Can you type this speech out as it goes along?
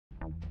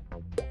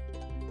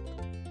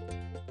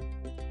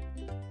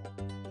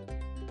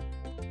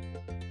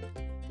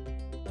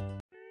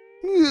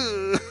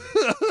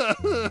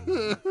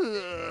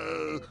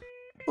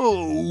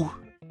Oh,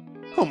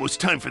 almost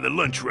time for the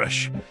lunch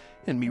rush,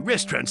 and me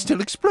restaurant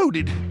still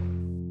exploded.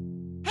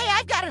 Hey,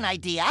 I've got an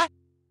idea.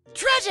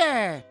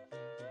 Treasure!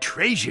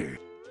 Treasure?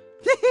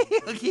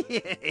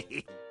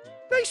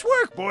 Nice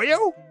work,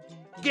 boyo.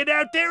 Get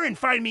out there and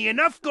find me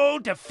enough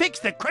gold to fix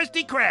the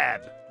Krusty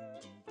Krab.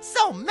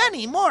 So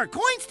many more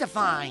coins to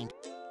find.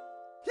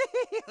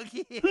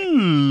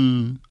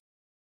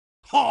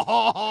 Ha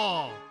ha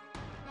ha!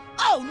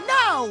 Oh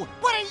no!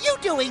 What are you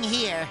doing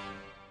here?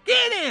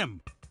 Get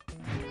him!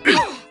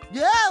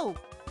 No!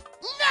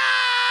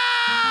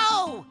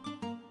 No!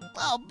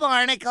 Oh,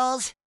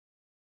 barnacles.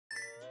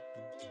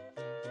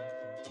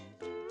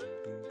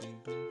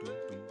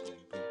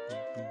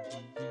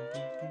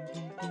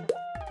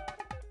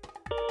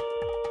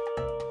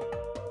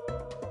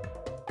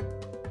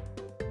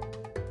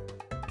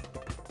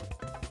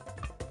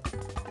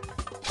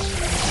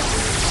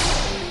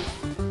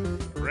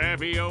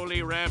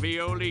 Ravioli,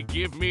 ravioli,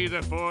 give me the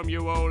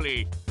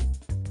formuoli.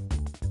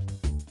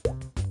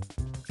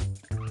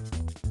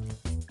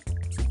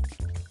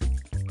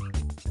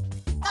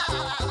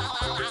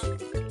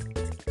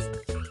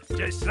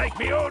 Just like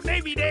me old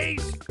Navy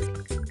days.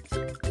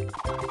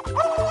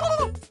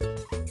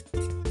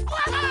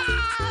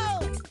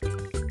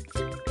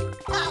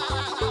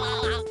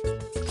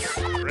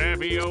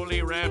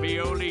 Ravioli,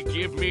 ravioli,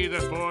 give me the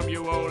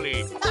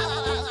formuoli.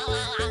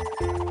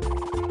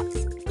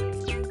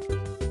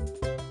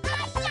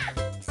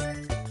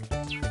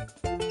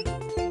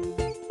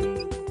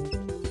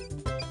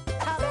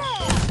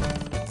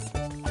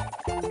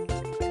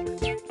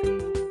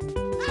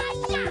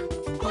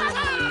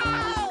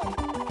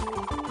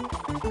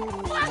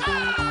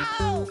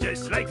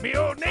 Just like me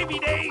old Navy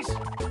days.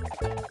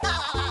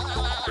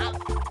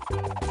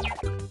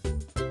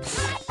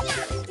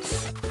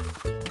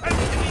 Come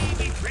to me,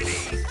 me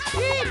pretties.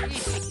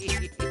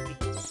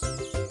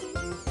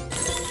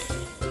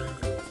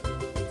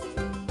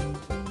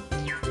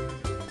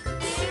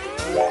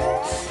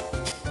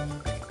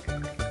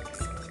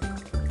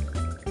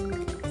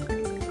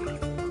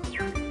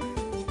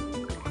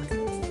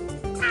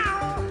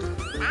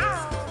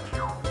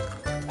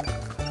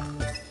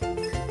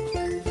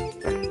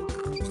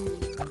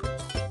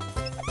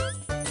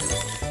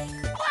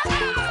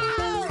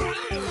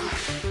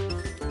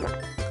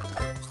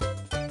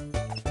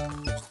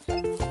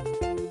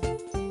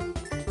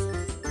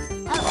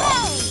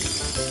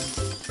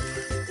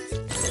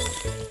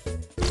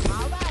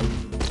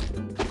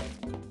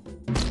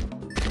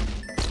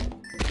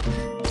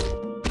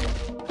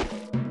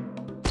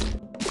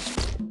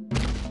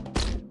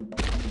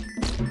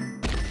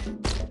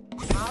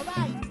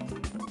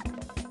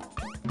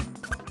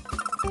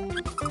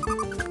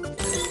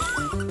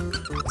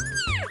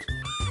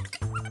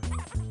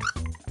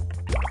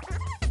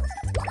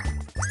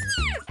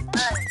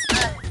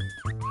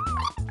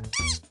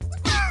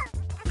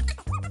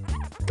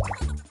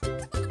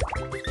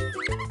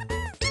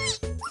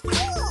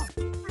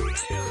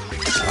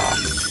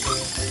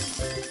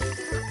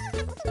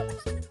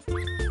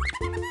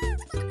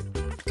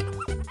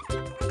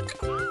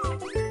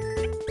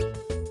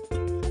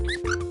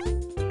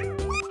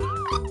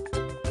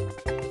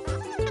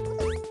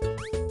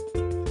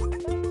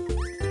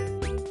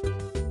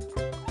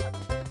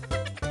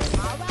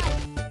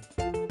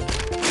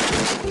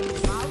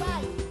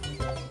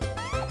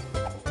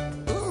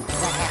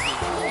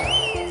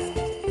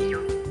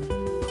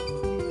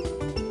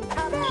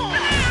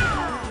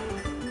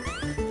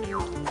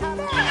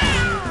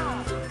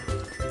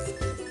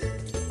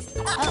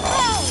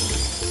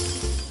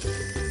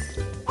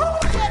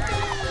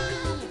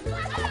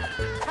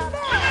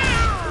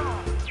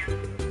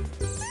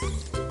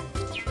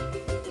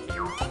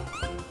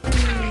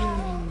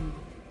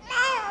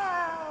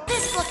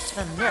 This looks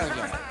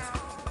familiar.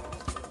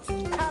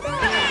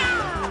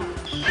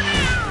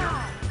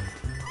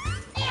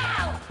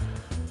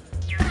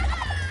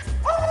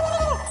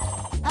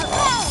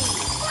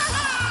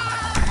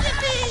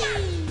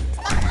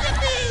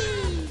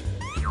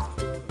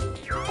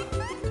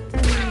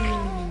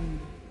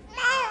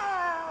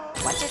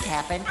 What just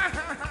happened?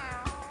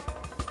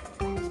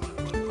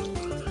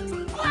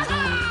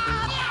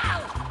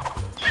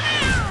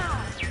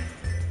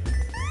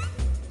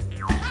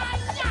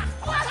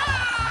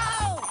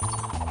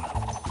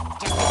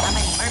 Just think how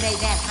many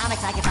mermaid-ass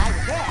comics I could buy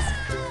with this.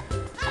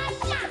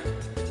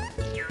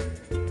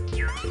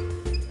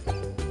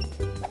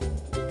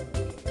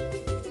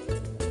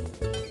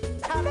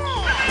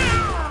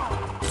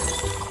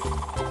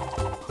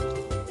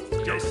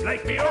 Just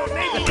like me old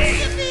Navy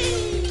days.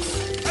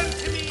 Come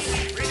to me,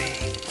 me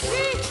pretties.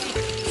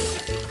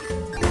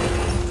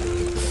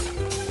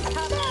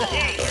 Come to me, me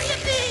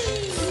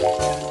pretties.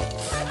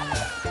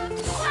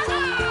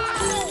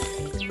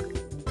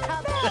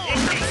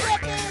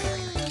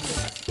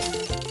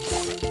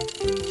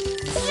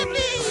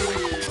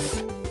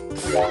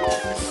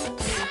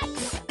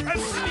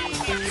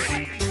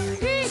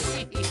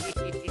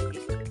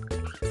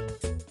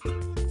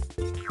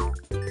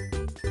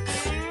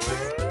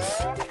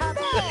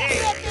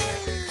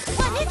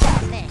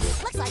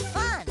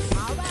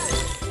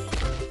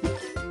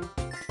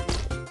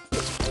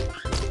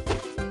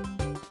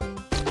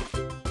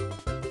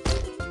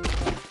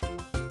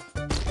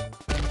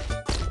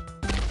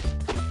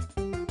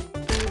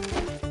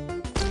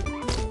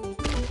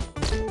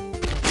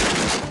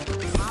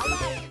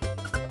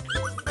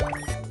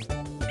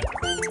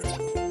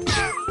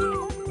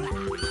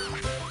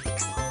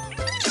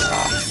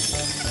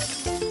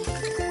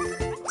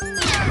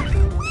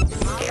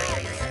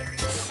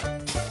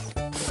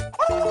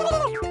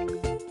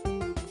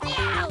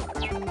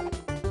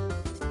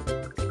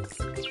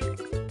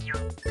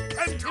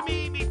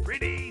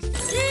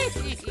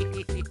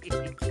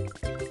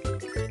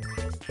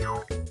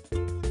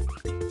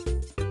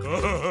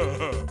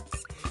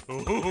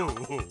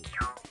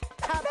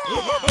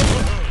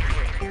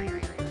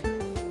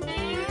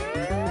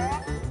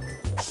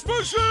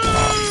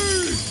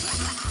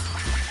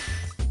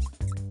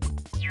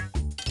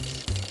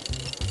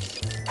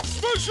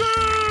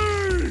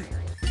 Smushy!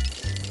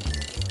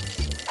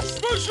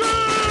 Smushy!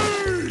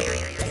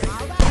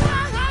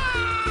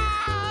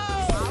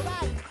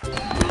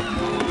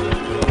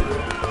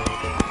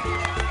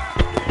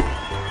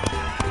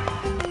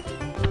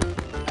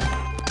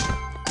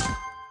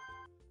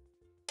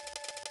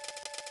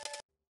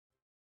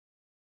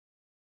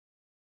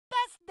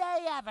 Best day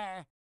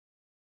ever.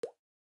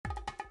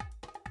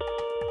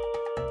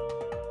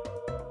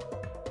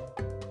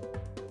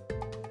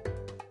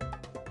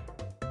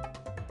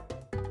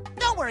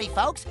 Don't worry,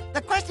 folks.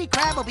 The Krusty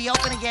Krab will be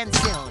open again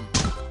soon.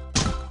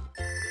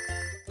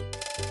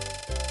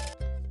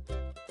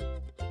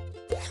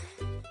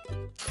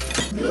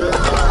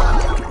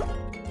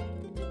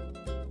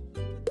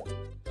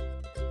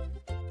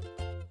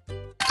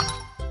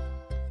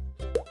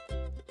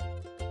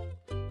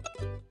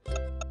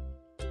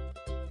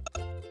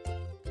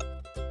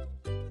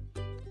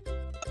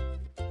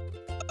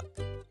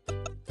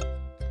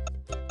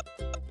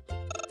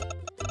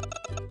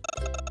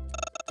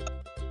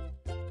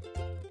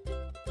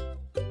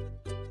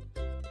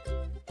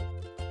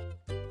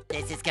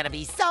 This is gonna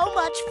be so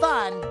much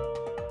fun!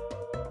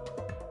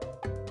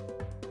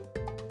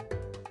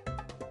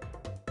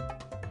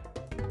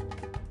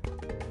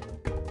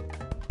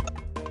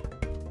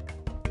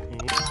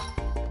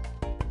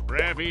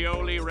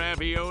 Ravioli,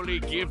 ravioli,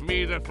 give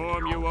me the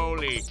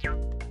formuoli.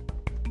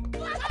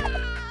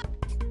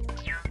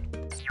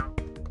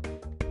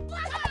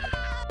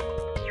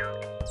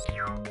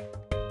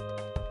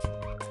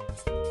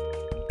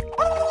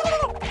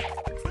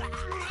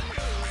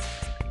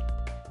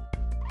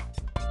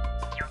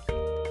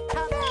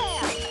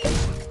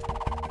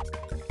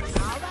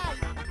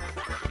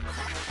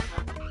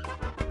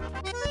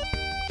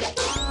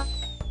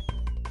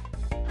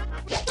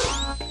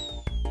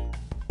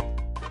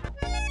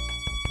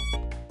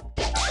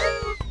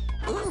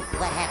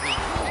 What have we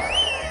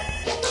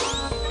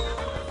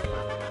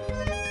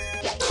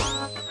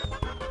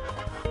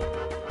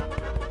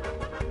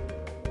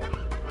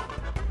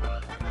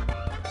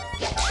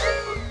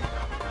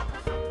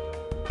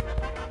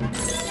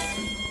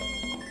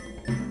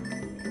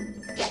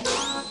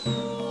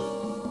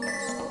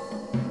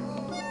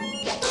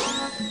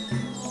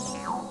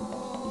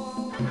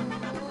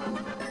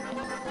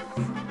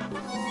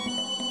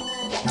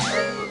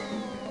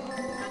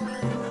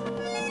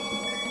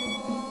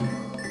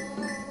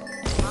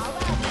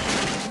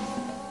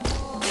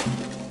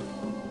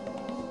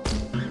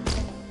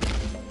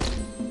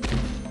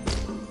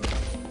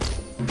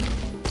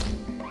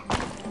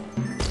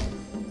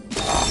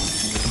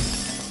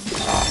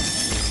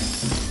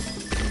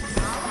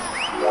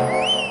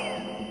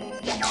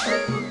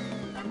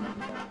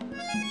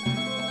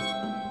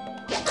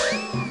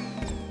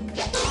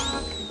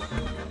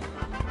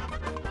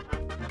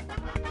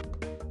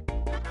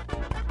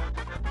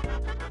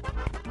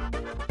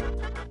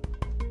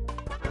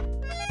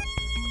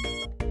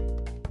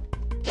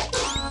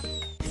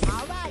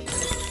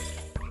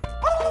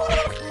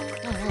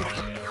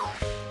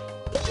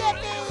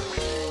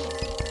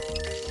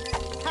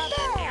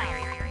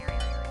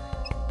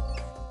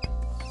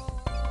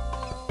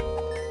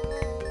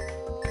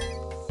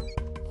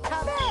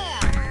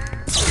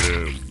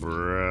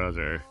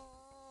Brother.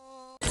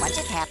 What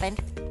just happened?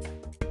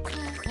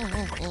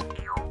 Yippee!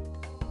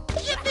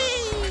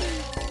 Yippee!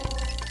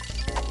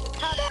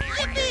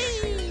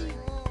 Yippee!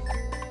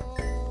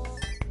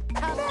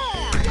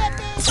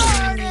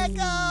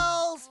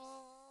 Barnacles!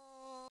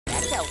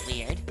 That felt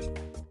weird.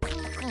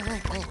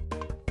 Yippee!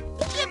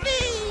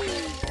 Yippee!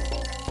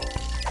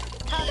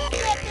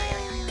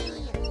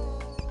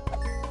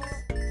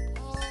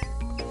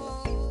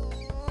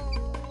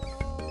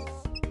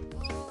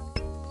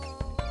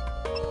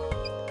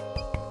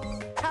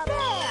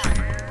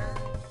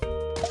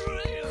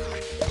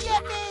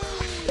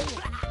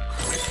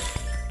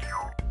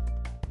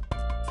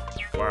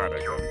 What a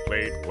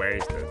complete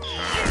waste of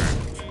time.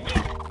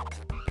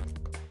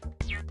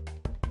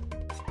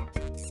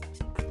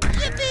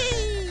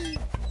 Yippee!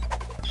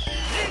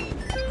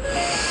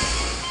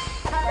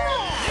 All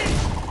right.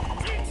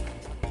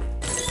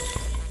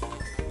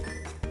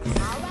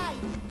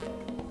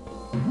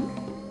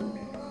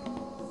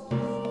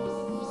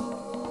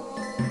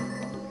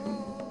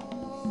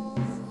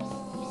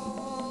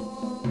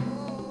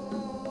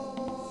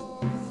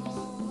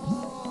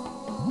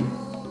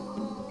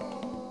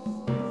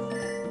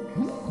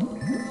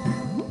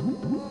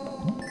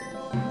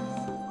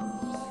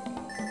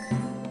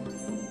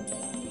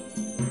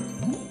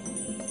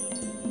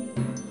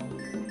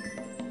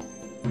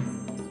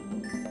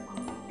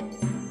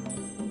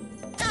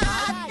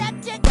 That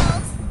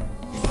tickles!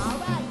 All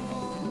right.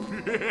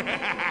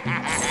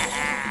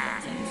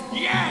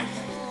 Yes!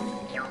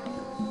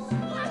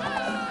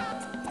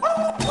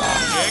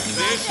 Check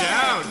this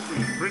out.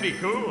 Pretty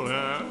cool,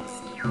 huh?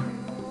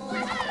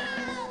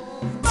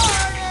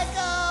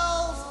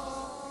 Barnacles!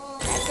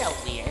 That felt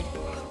weird.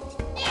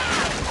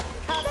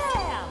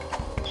 Kabam!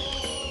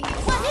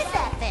 What is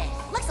that thing?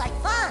 Looks like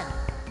fun.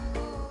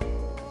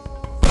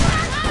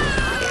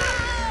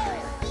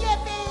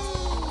 Yippee!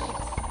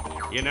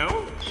 You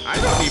know, I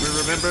don't even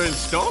remember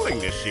installing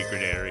this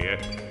secret area.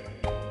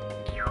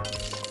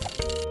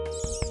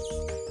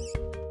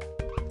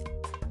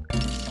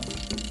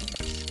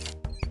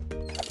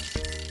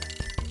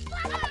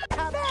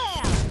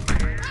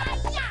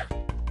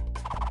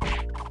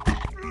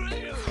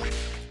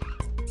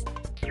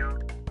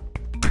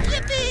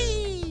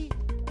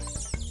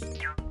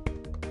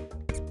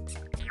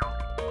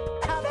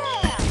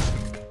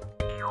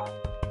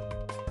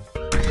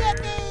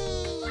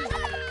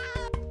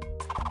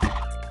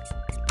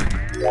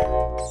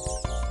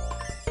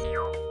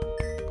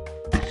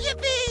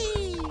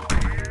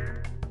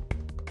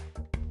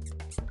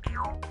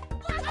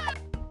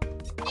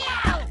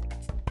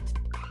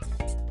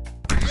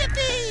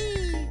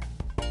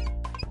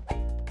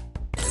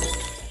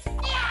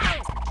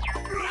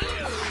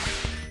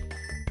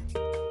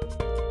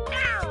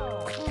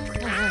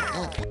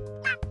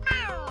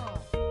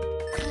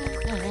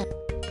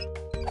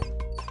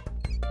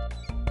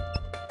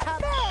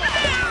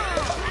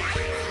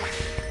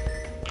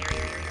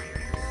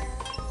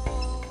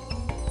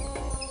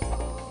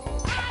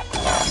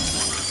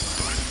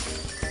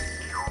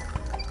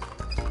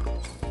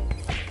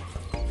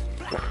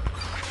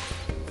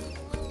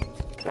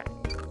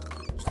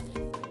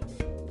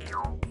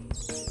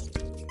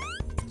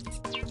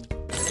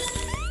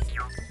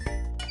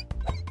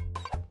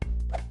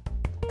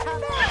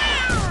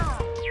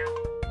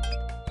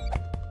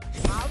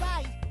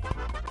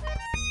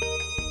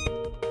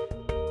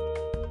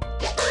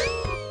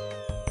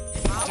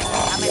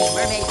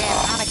 Mermaid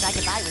Dad comics I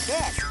could buy with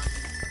this.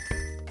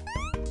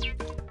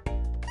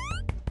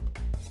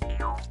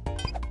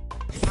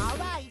 All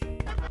right.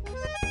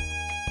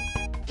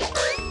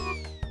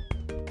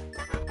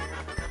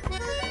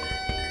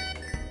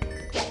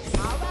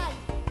 All right.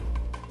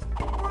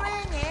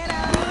 Bring it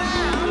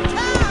around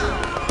town.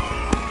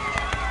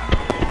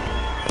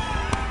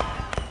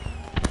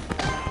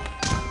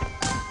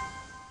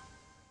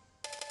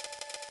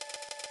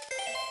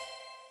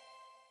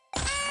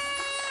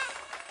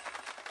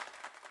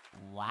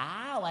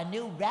 Wow, a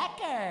new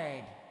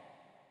record.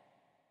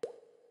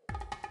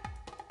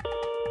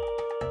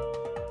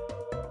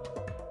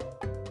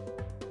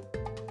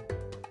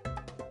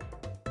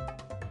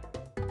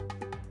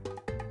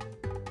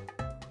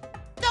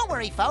 Don't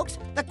worry, folks.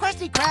 The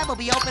Krusty Krab will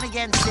be open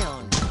again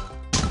soon.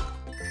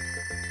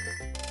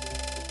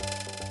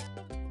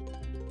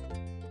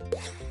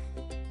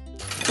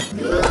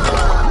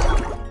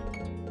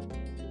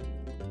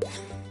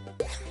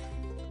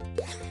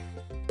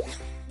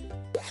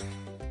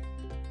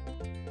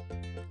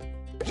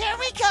 Here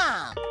we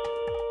come!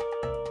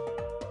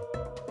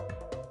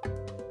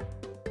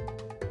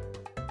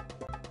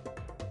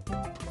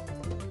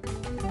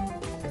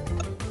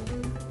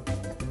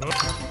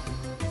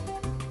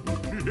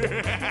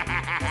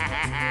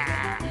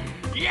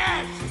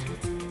 Yes!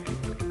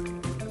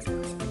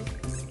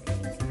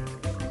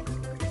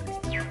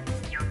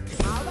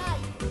 All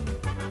right.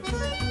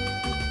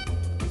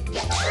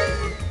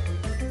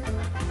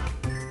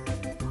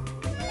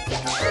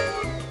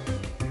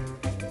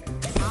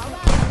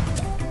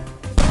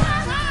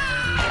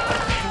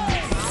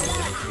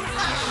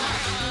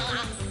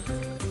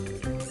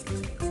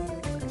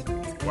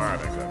 What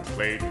a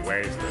complete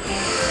waste of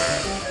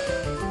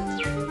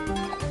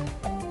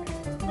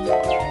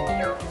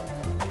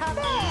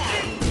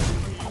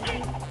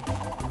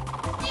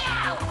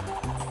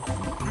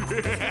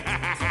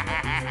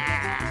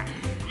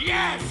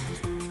Yes!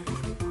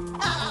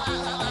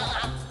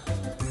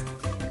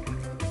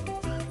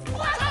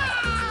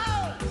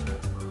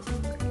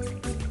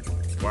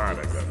 What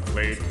a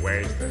complete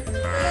waste of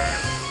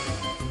time.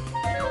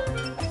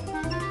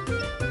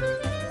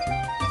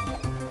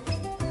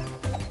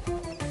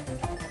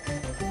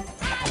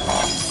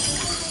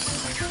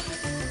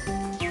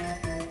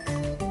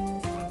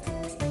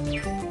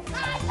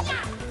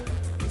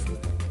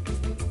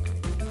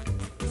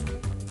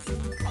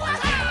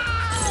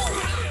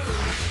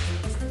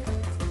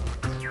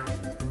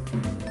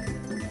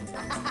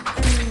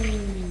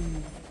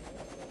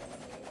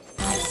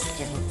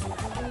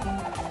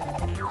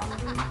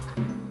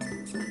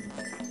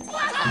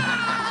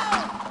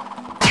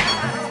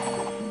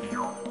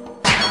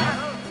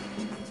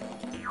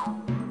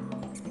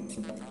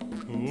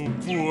 Oh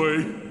boy.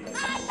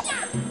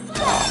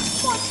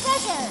 More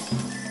treasure!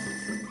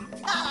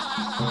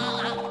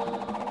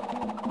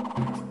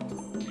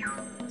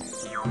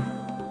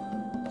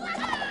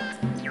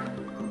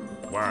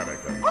 What a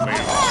complete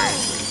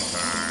waste of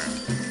time.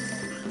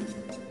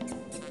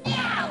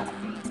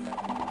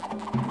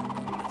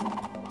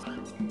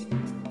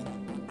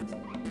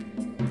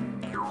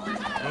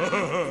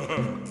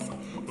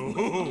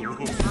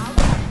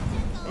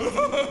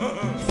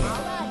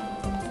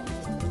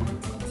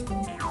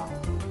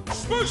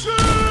 Smushy!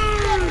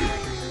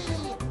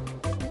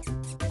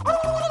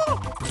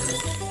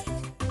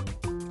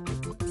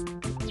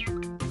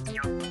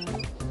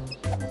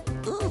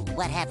 Ooh,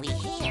 what have we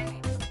here?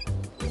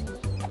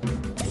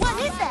 What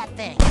is that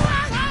thing?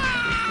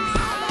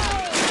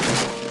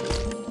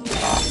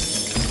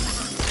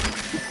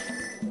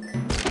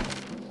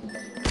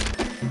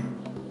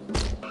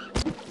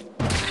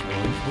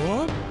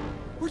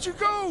 you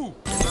go? All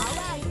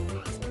right.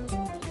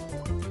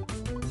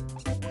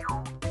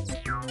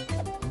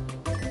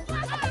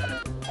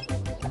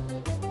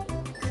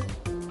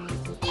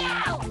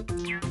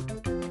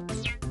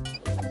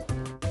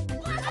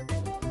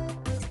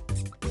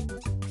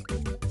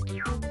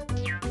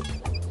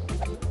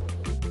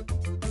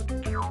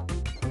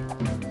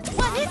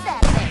 What is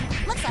that thing?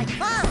 Looks like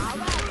fun.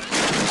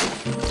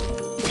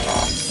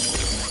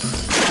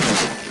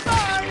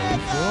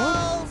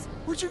 Barnacles!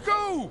 Where'd you go?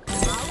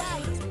 All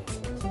right.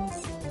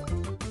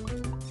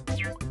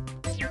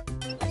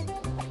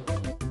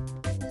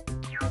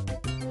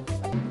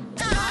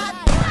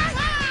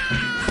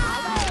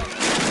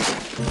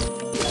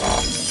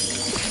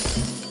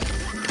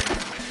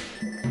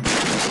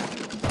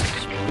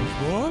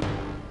 What?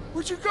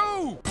 Where'd you go?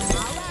 All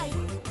right.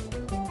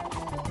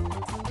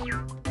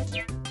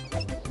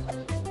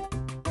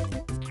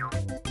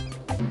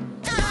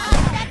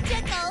 That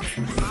tickles.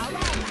 All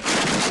right.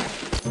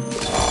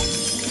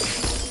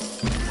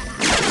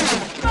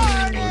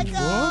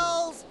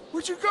 Barnacles!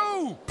 Where'd you go?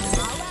 All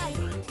right.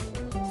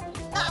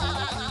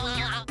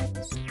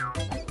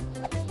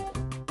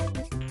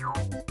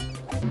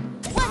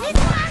 What is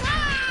that?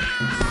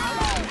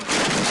 All right.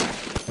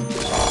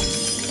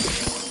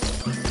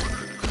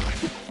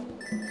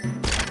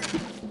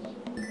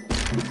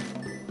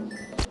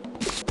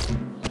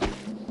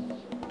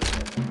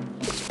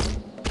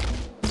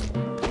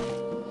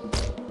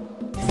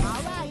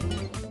 All right.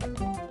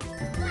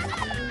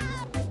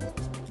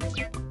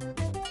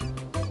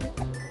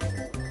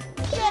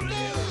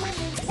 Yippee!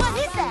 What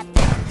is that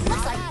thing?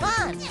 Looks like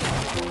fun. Yes!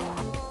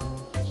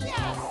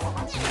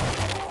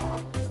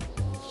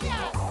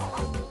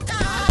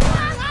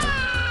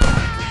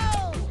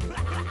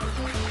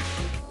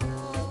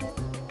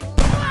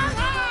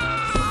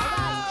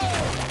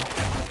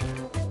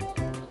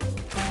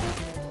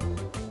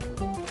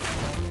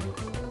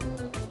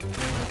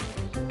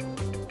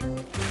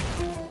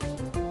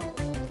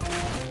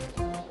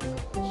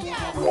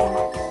 Yes!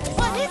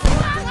 What is it?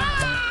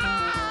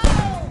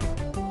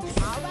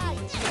 All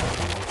right.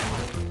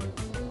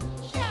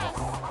 Yes.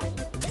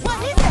 What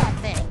is that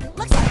thing?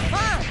 Looks like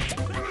fun.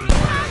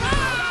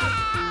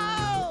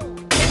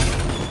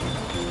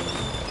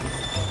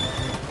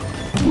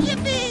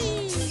 Yippee!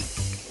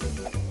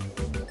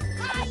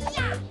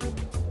 Hi-ya!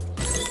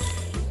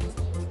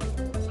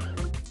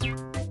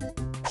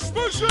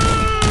 Smushy!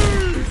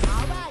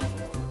 All right.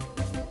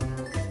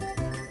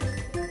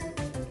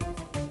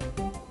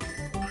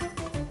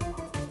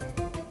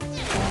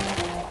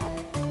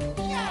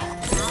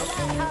 Yes. All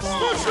right.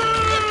 Smushy!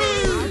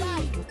 All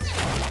right.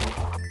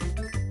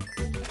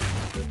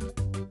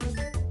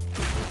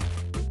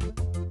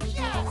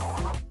 Yes.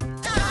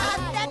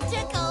 That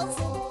tickles.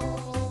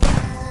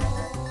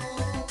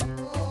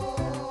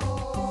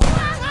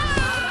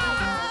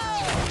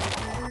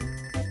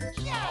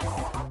 Yes.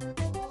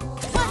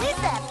 What is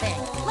that thing?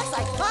 Looks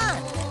like fun.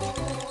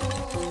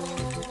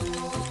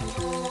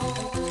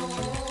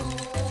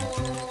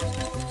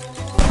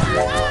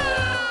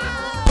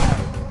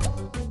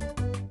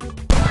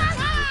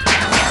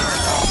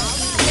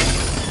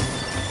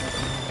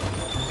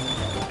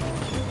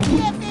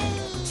 Yippee!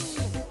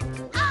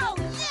 Oh,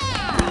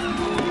 yeah!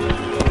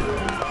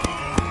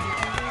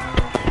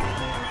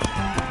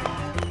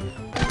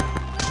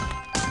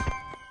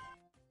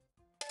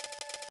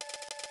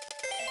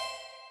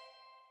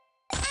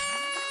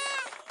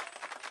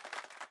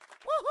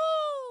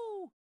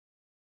 Woohoo!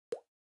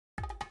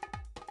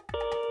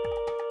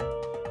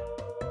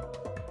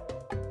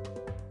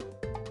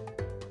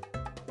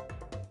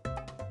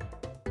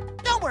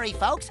 Don't worry,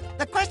 folks.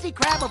 The Krusty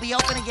Krab will be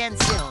open again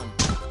soon.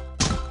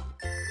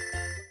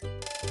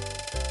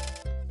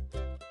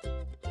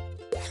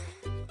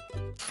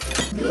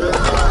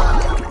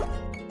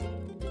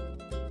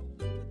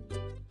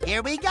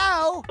 Here we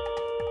go.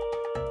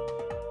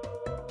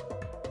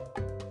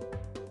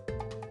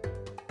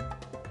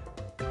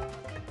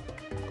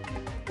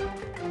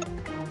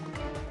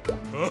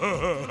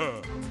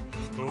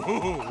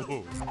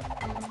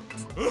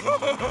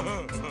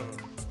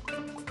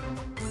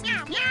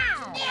 Meow,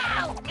 meow.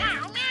 Meow,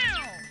 meow,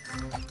 meow.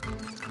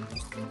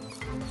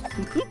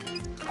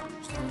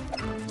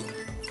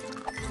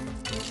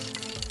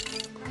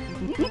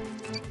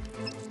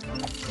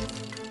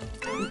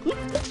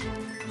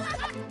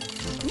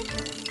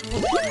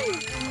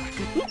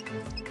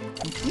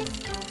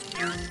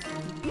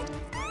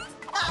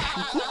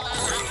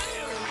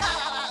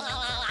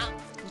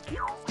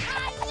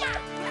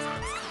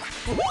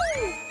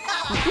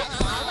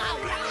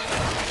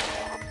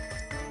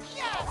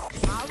 Yes!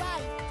 All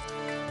right.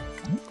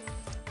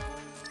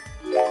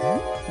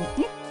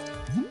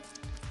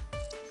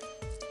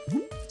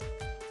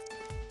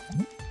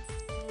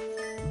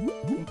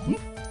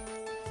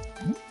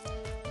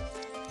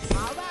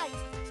 All right.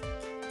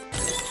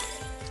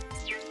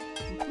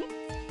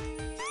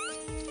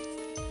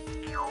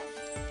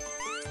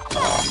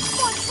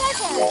 More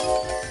treasure!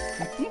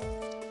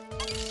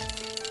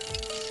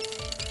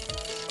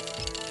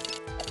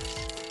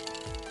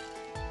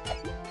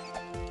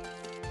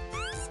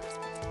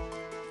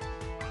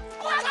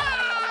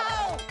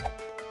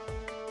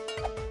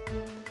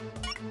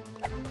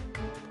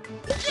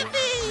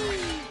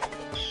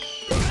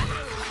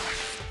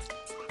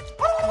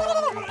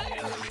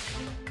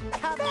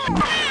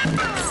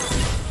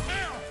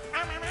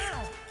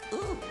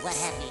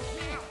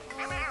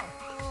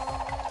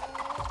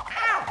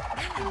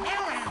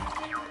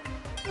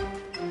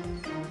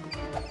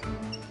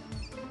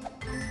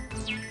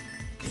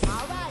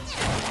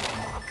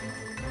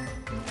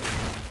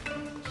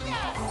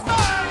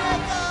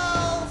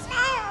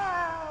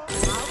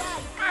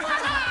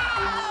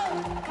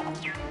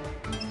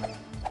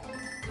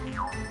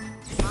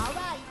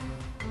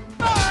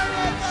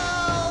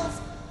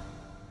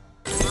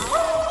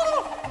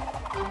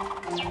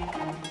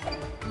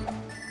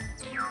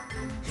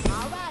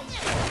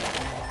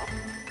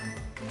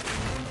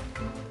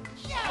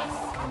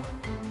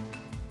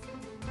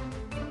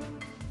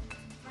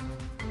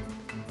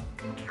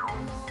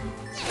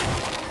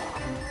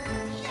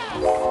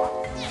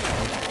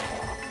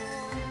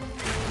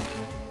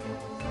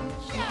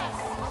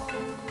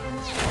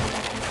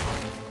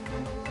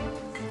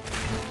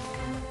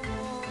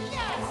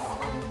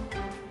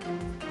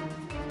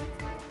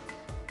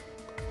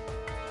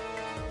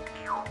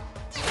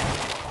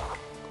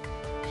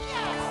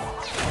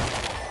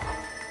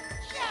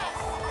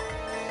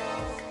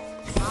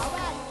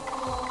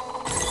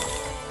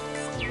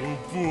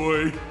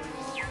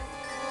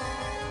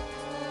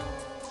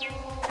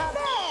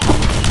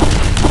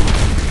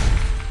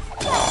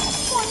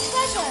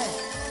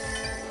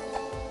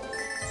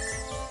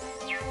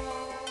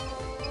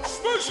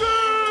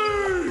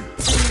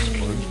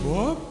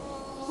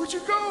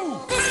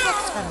 This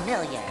looks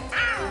familiar.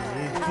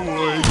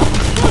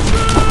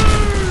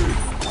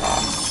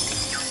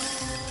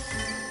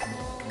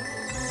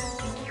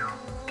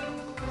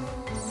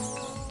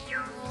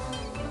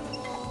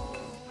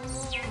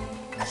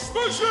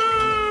 Smushy!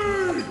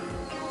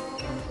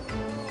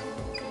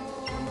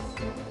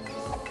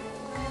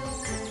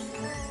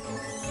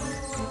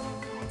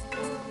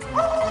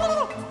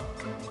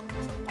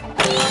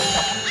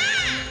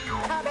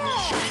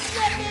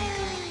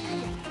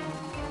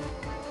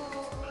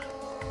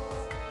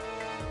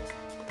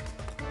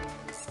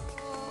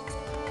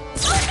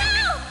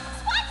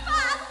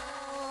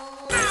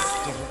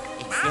 Still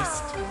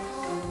exist.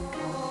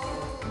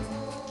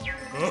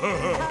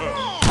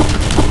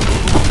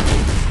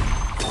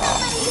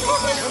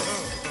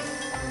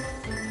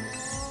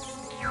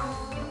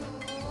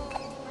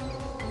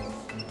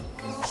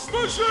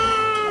 Smushy!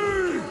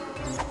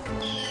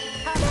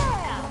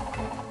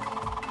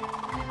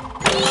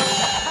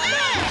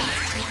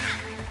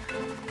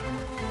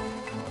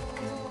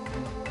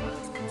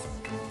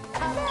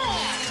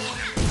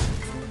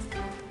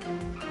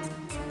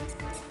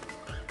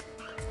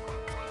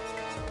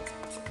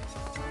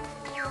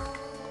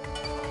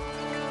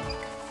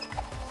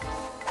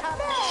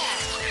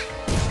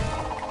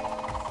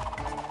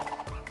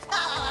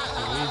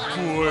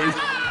 Boy.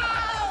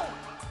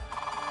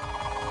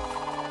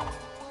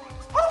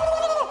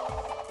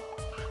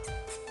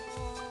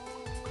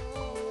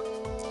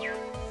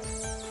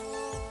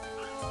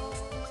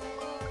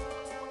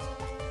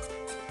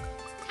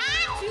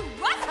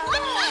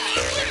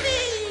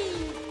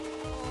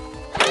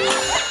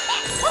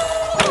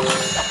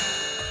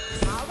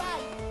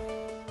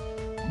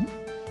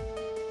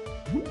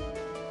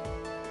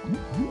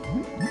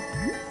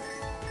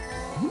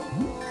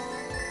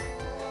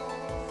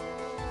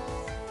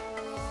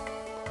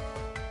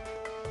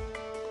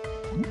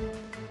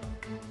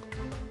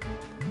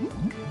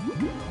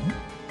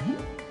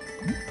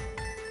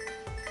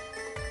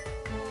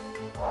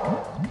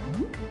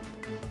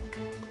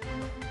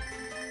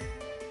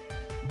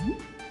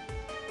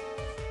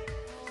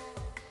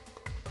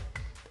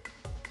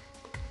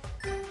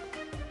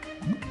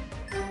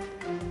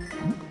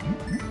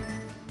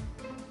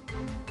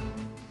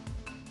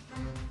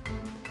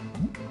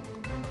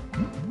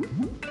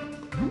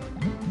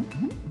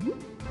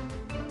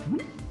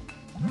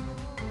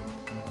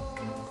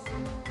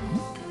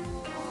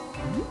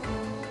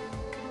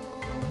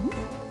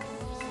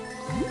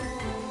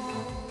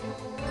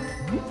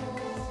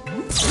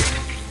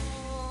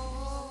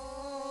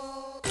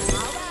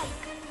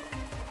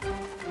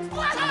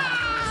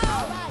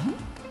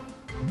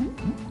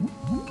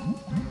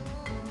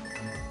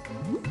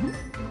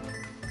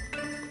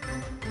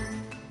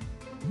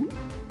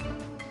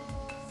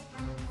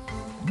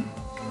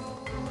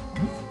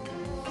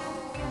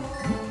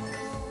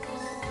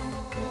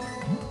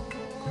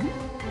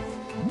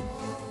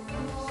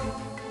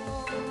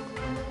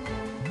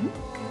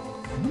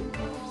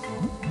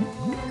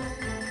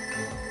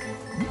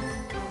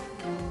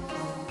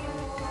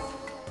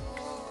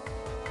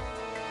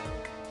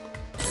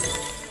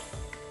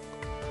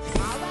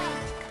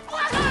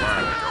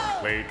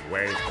 Complete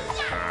waste of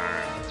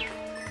time.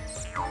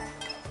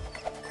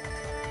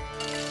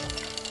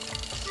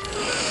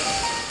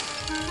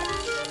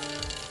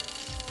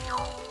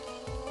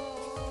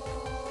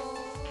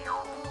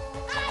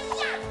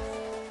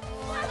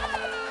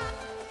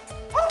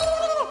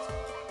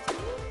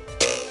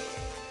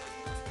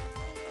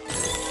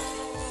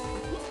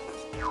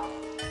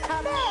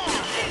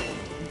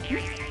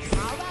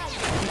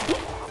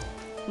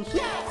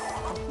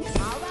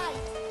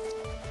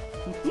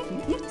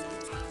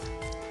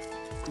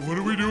 What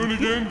are we doing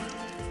again?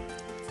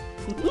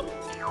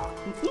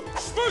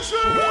 Smushy!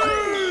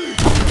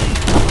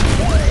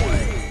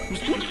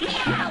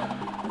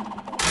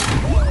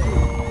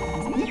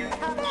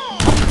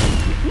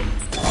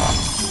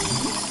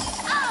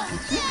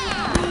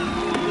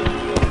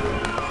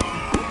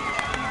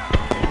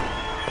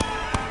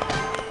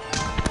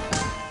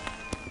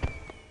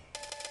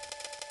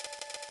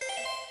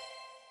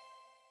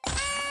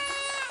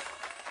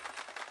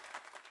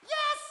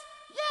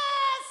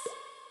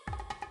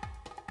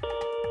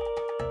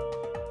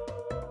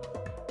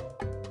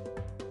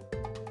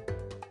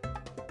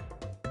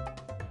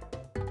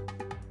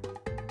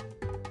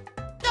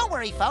 Don't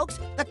worry, folks.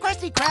 The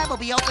Krusty Krab will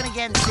be open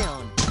again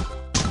soon.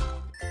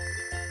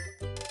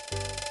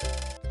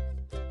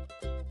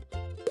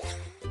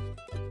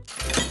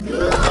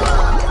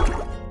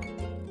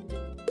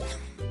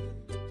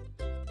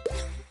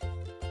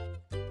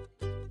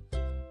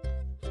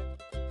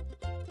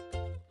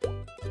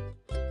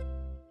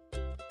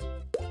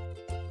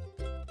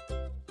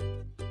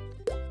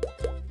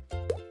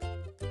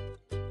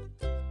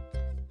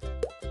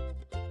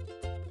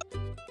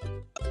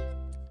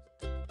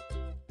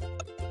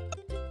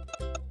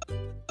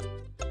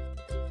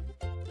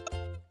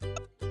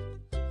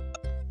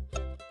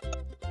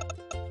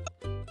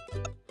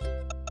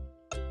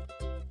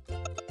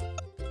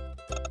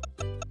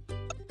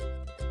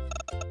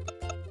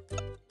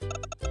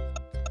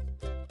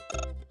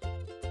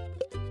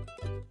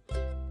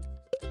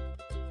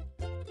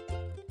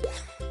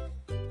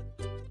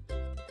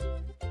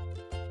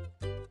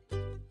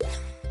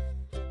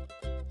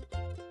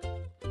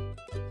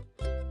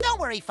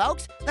 worry,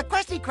 folks. The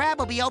Krusty Krab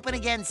will be open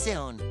again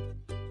soon.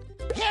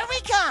 Here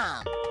we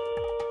come!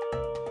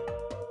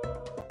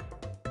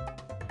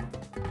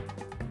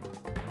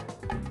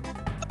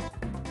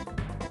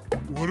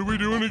 What are we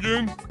doing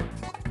again?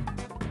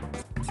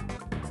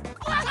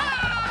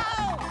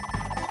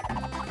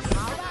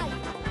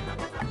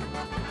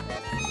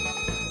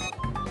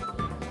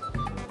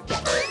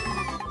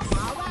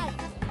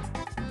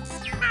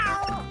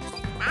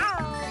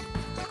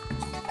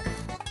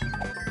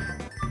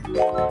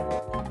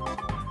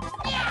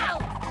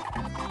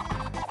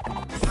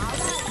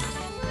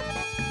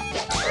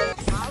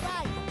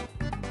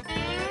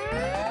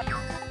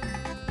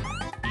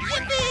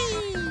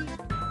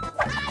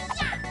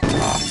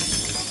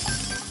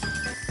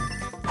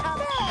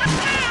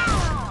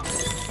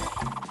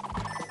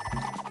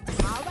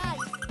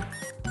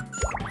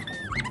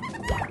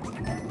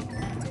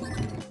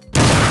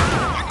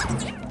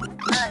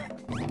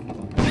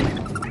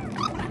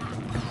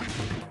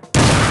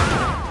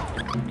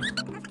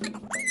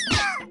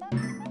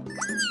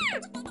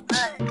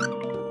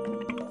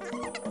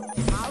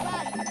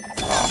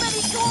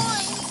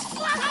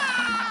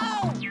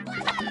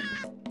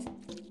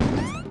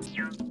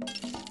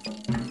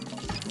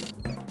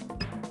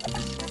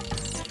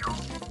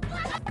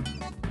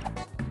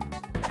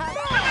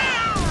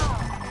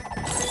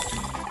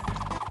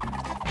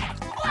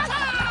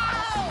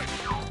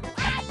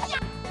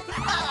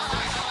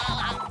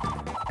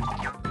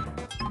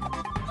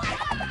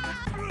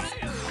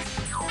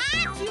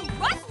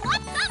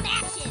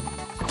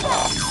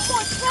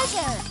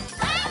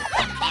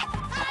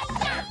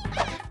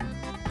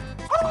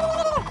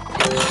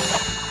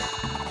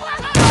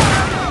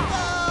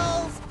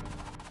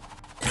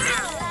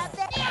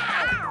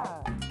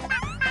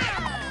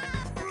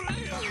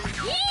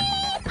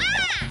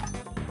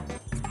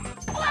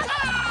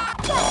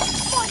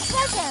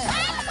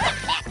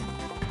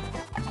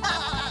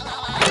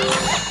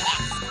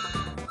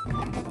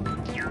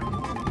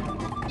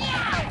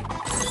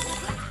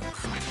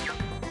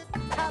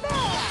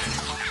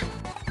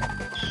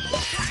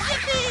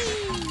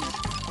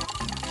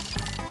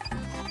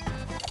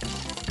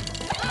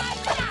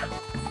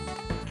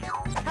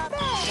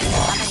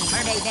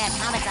 Mermaid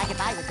comics I could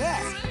buy with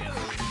this.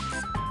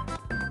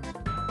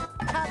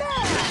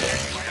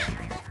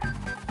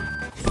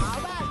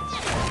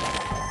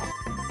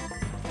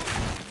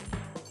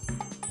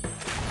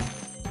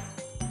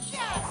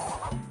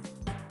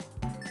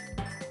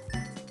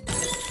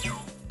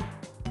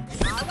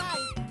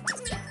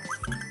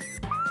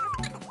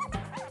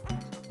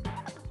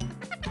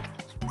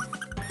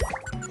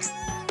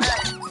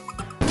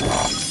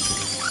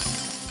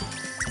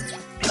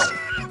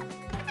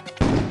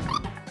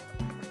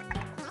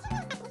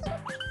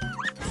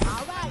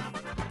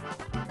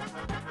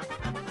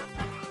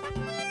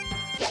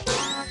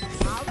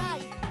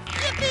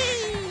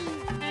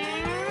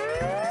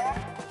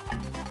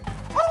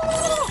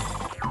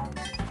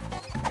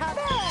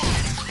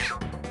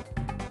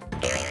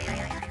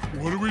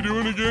 What are we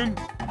doing again?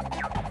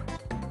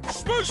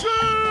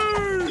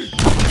 Smushy!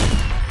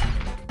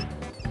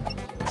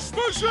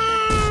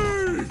 Smushy!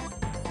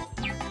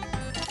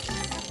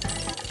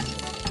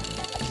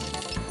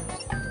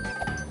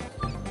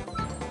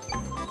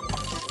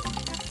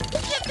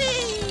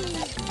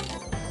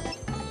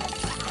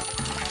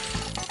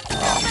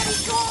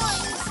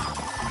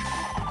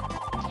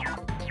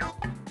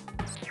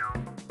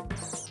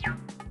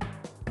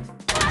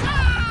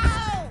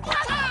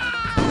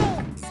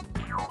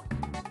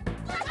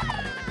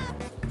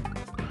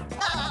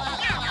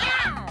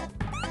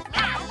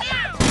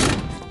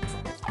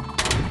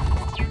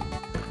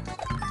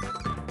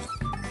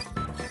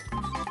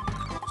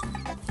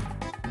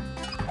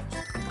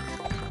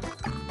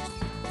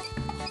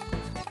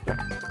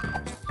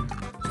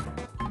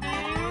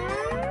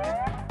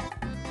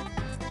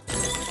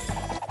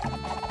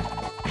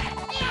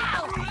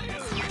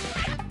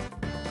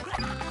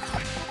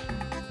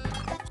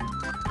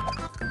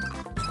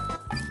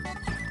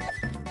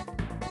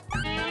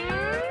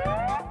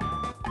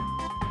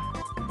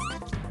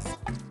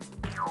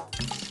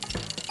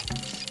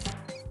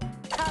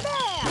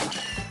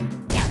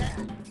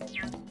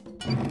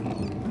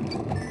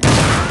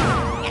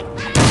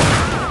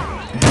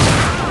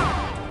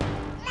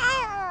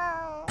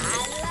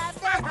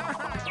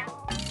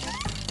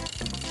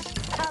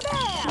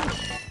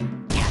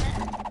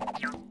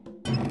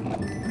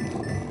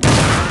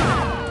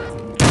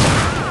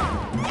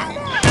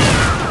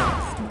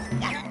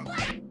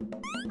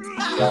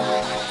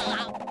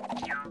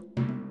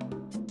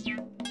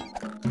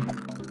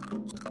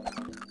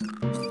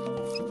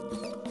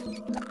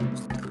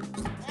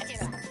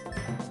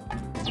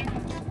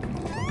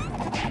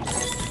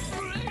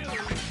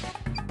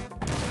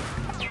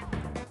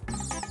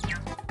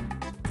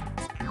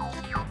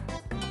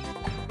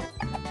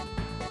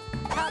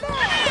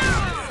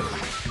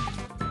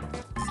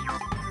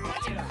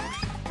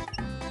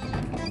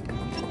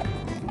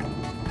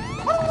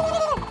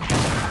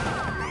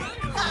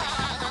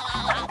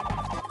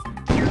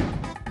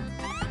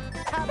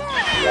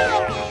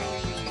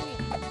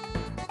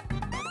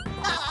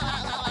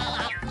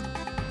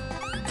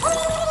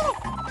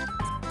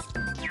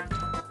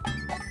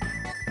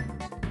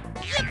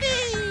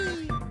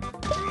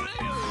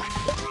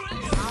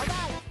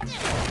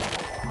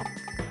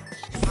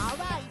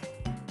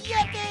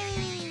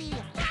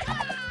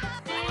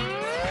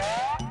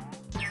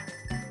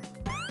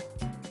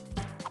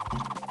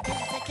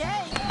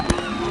 Okay.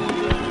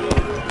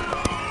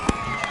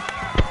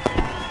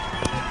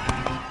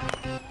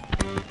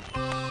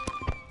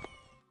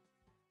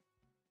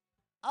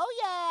 Oh,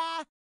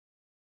 yeah.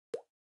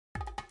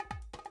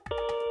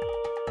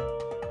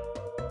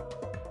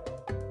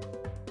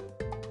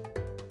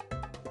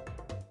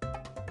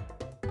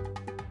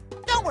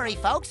 Don't worry,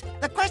 folks.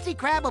 The Krusty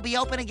Krab will be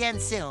open again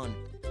soon.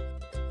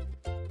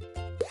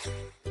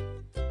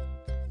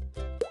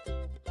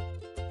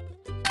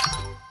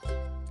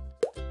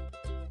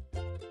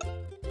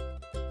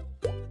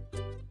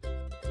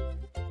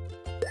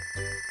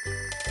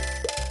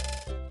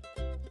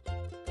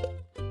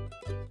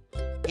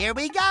 Here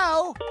we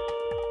go.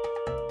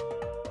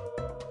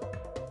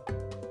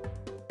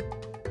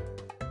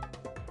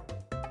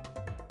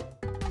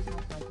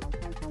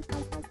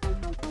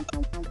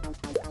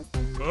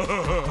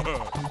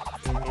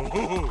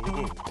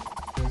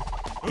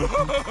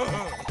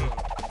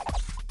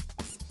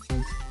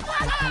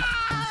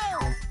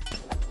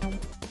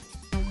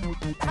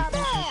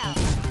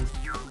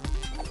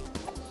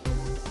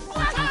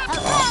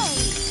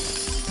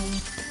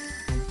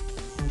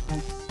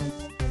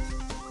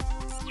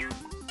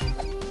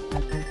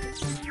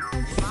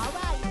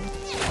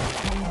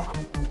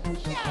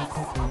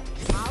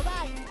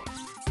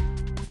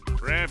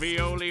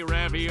 Ravioli,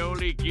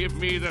 ravioli, give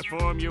me the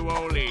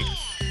formula.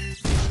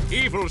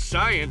 Evil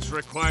science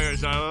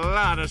requires a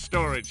lot of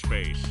storage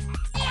space.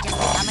 Just think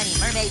how many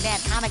Mermaid Man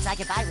comics I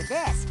could buy with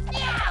this.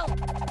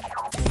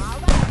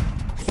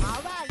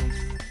 All right.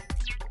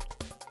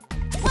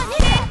 What is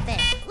that thing?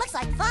 Looks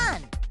like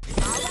fun.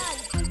 All right.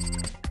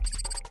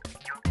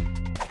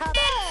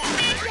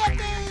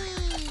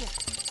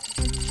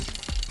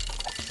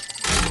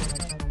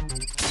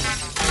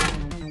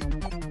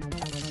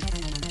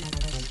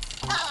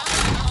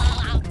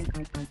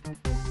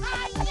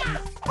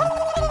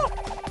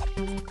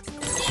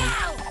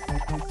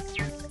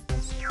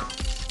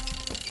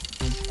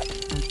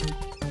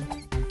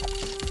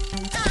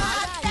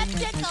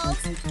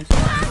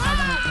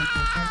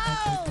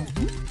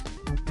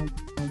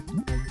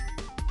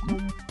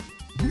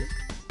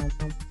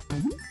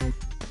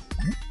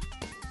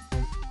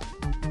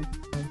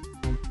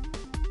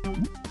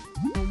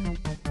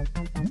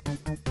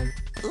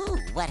 Ooh,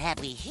 what have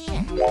we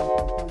here? All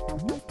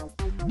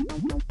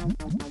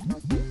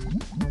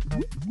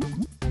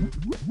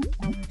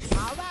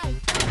right.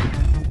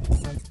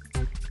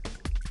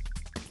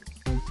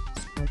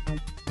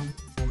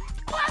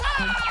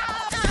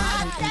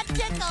 That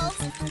tickles.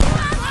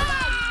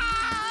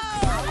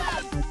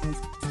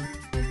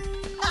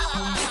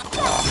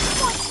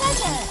 What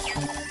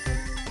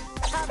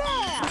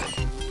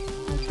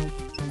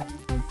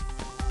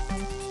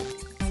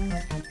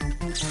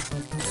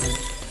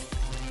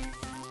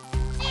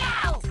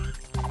treasure?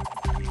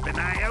 Keep an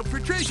eye out for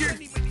treasure.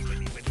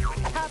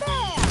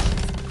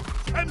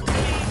 Come to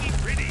me,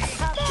 pretty.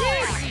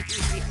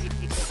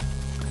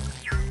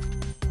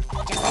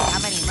 Just think how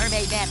many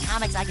Mermaid Man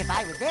comics I could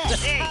buy with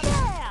this.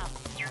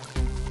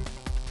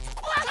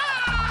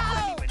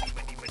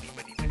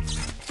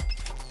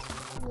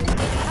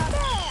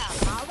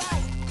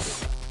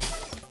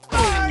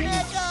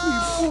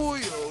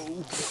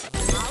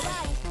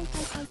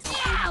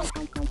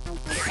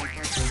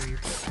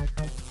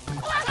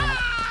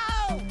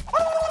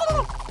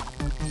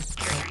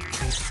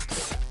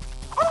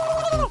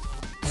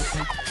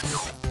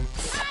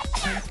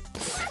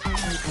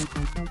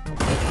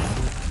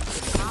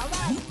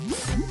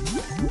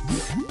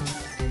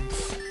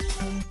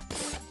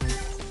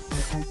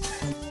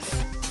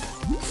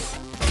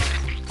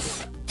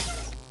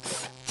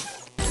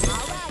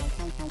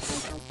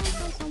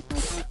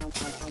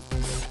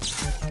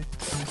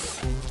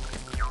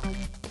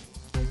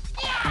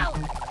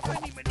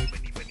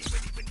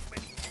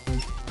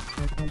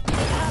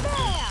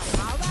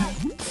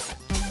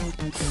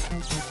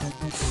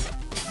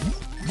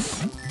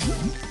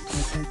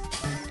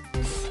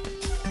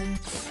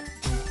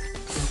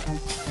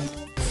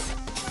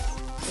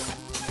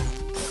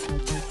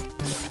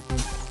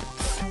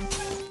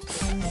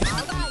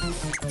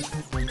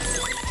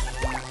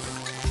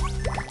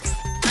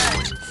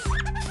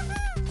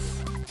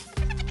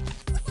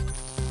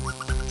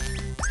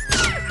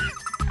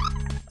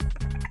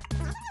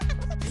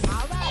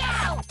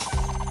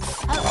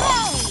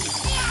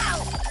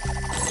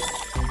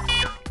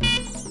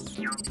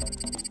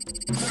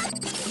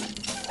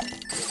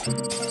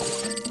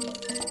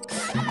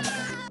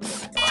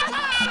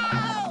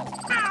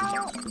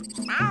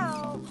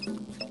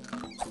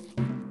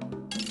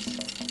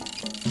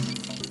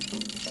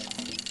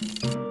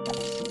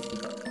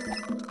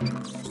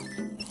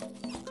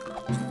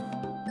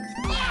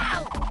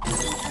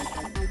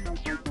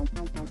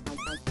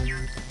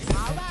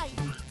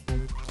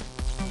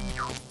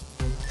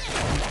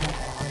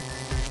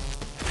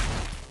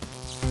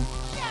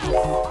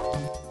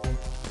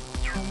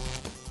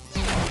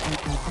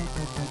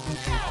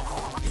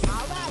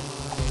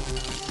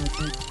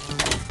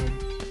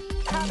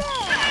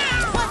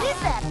 What is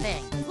that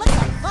thing? Looks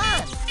like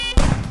fun.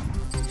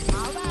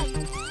 All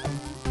right.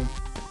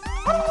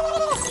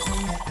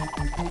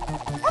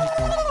 All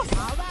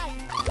right.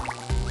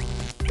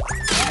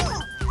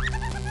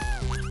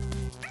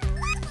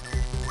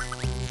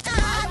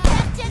 Ah,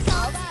 that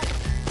tickles.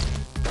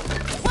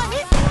 What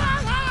is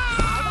wrong?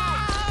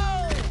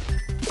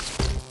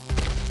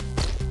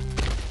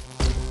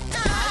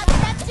 Ah,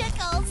 that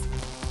tickles.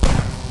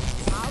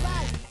 All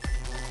right.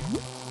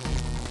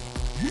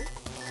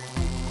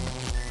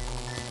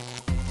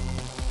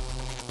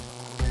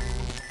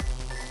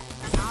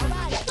 All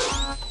right.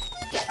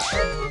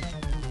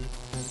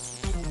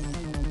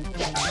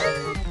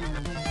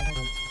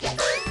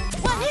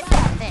 What is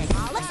that thing?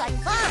 Looks like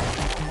fun.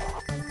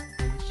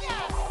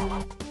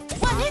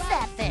 What is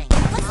that thing?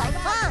 Looks like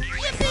fun.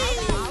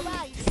 Yippee! All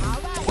right. All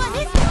right. What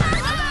is that?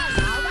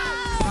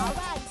 All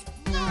right.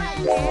 All right.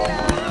 Get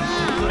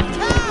around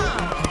town.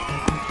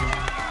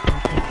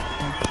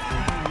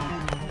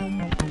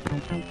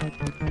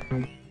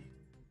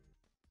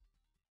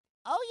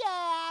 Oh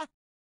yeah.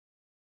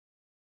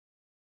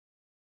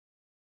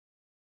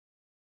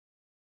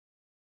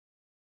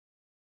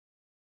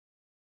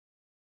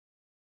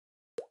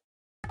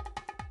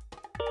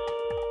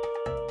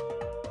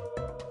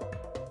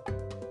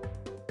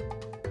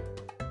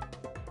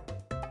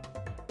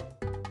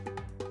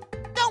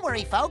 Don't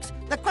worry, folks.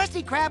 The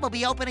Krusty Krab will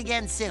be open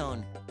again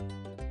soon.